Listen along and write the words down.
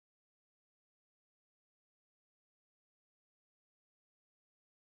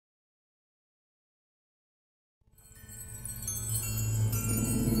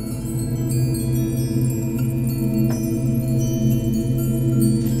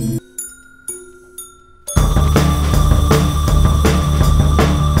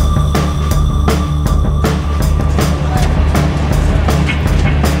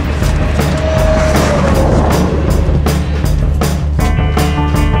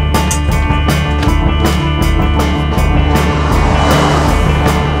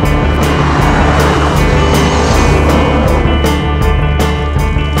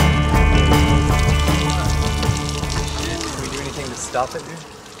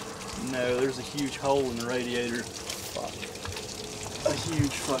No, there's a huge hole in the radiator. Fuck. A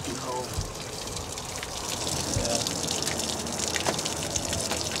huge fucking hole. Yeah.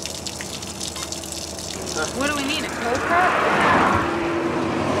 What do we need? A cold crack?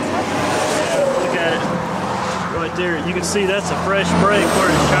 Look at it. Right there. You can see that's a fresh break where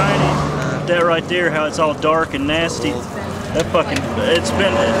it's shiny. That right there, how it's all dark and nasty. That fucking, it's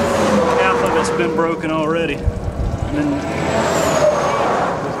been, half of it's been broken already. And then,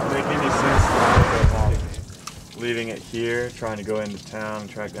 doesn't make any sense leaving it here, trying to go into town and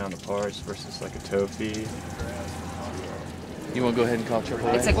track down the parts versus like a tow fee. You want to go ahead and call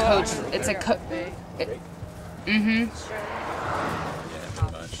AAA? It's a coach. It's a coach. Mm-hmm.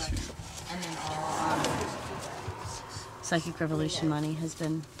 Psychic Revolution money has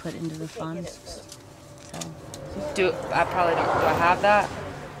been put into the fund. So. I probably don't. Do I have that?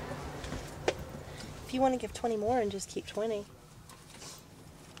 If you want to give 20 more and just keep 20,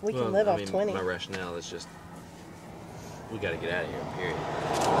 we can live off 20. My rationale is just, we got to get out of here, period.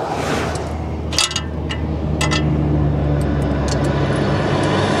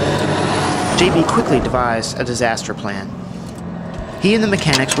 JB quickly devised a disaster plan. He and the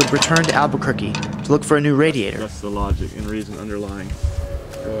mechanics would return to Albuquerque to look for a new radiator. That's the logic and reason underlying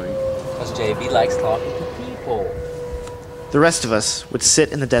going. Because JB likes talking to people. The rest of us would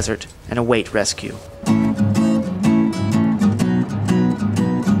sit in the desert and await rescue.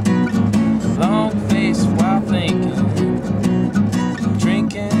 Long face while thinking,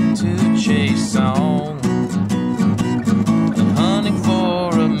 drinking to chase song, and hunting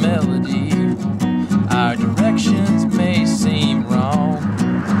for a melody. Our directions may seem wrong,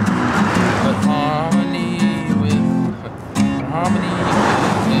 but harmony with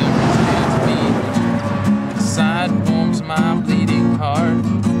me. The side warms my bleeding heart.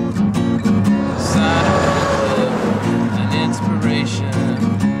 The side of an inspiration.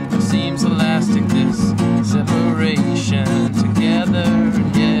 It seems elastic, this separation. Together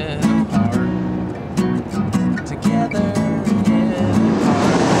and yet apart. Together and yet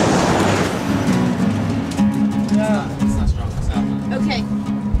apart. Yeah. It's not strong. It's not. Okay.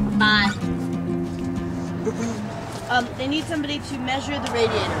 Bye. They need somebody to measure the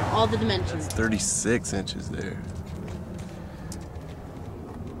radiator, all the dimensions. That's 36 inches there.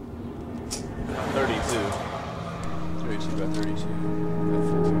 32. 32 by 32.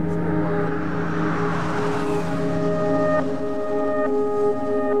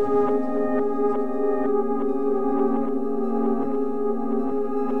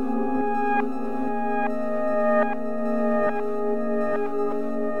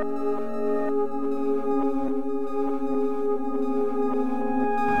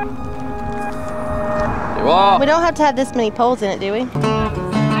 We don't have to have this many poles in it, do we?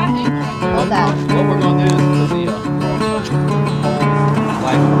 Hold that. What we're going to do is put the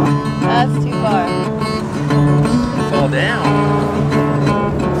That's too far. fall down.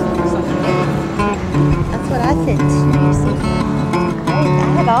 That's what I said. I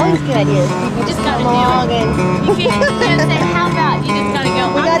have all these good ideas. You just gotta come along do it. and You can't say, how about? You just gotta go,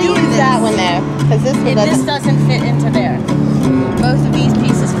 we gotta use that one there. Because this one This doesn't fit into there. Both of these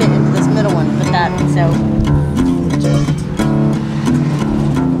pieces fit into this middle one, but that, so.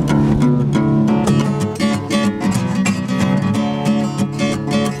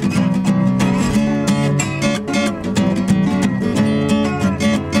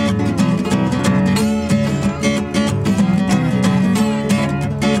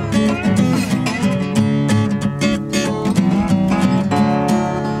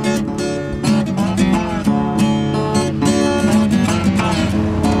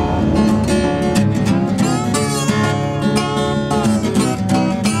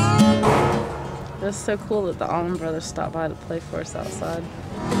 It's so cool that the Allman Brothers stopped by to play for us outside.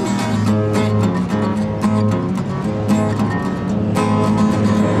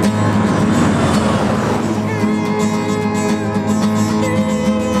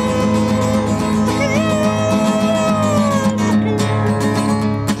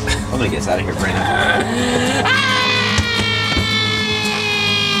 I'm gonna get us out of here, Brandon.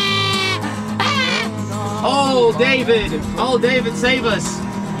 Oh, David! Oh, David, save us!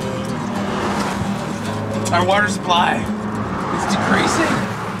 Our water supply is decreasing.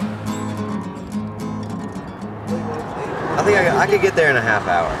 I think I could get there in a half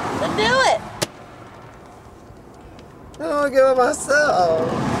hour. Let's do it. I don't want to go by myself.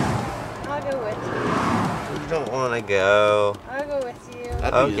 I'll go with you. You don't want to go. I'll go with you.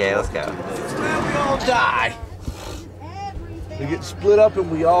 Okay, let's go. We all die. We get split up and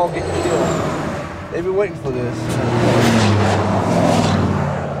we all get killed. They've been waiting for this.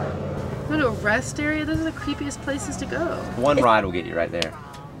 Go to a rest area? Those are the creepiest places to go. One ride will get you right there.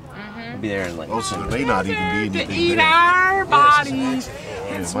 be there in like. Oh, so there may not even be anything To eat there. our bodies Yeah,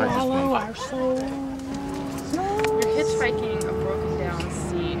 and it might just swallow be. our souls. You're hitchhiking a broken down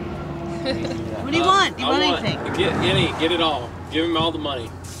seat. What do you want? Do you want anything? Get it all. Give him all the money.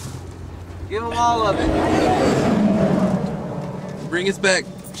 Give them all of it. Bring us back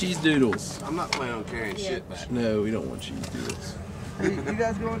cheese doodles. I'm not planning on carrying shit back. No, we don't want cheese doodles. You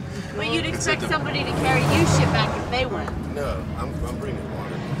guys going? Well, you'd expect somebody to carry you shit back if they went. No, I'm bringing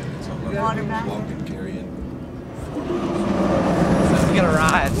water. So I'm Water back? walking, carrying. We gotta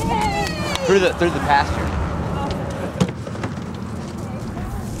ride through the pasture.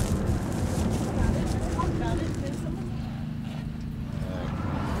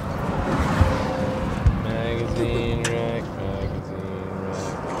 Magazine rack, magazine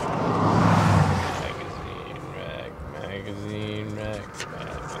rack.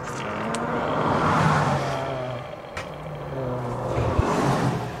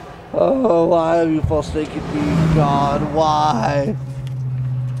 Oh, why have you forsaken me, God? Why?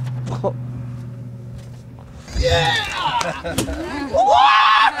 Yeah!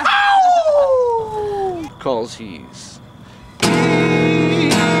 Cause he's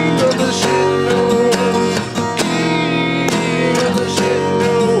king of the shit knows. King of the shit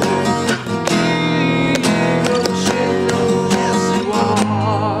knows. King of the shit knows. Yes, you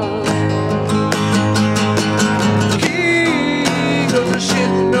are. King of the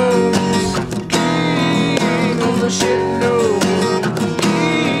shit knows. King of the shit knows.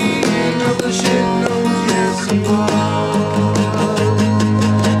 King of the shit knows. Yes, you are.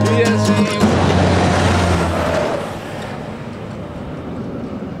 Yes, you are.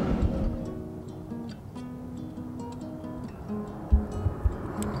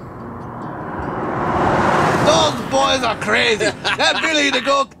 Those boys are crazy. That Billy the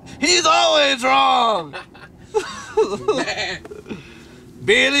Goat, he's always wrong.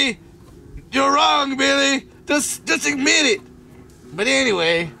 Billy, you're wrong, Billy. Just admit it. But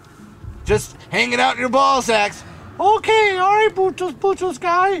anyway, just hang it out in your ball sacks. Okay, all right, Butchos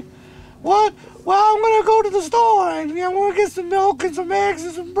guy. What? Well, I'm gonna go to the store and I'm gonna get some milk and some eggs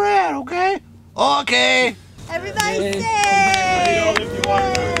and some bread. Okay? Okay. Everybody If you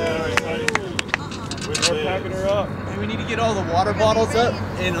want to do that, we're packing her up. We need to get all the water bottles up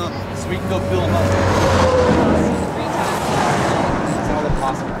and so we can go fill them up.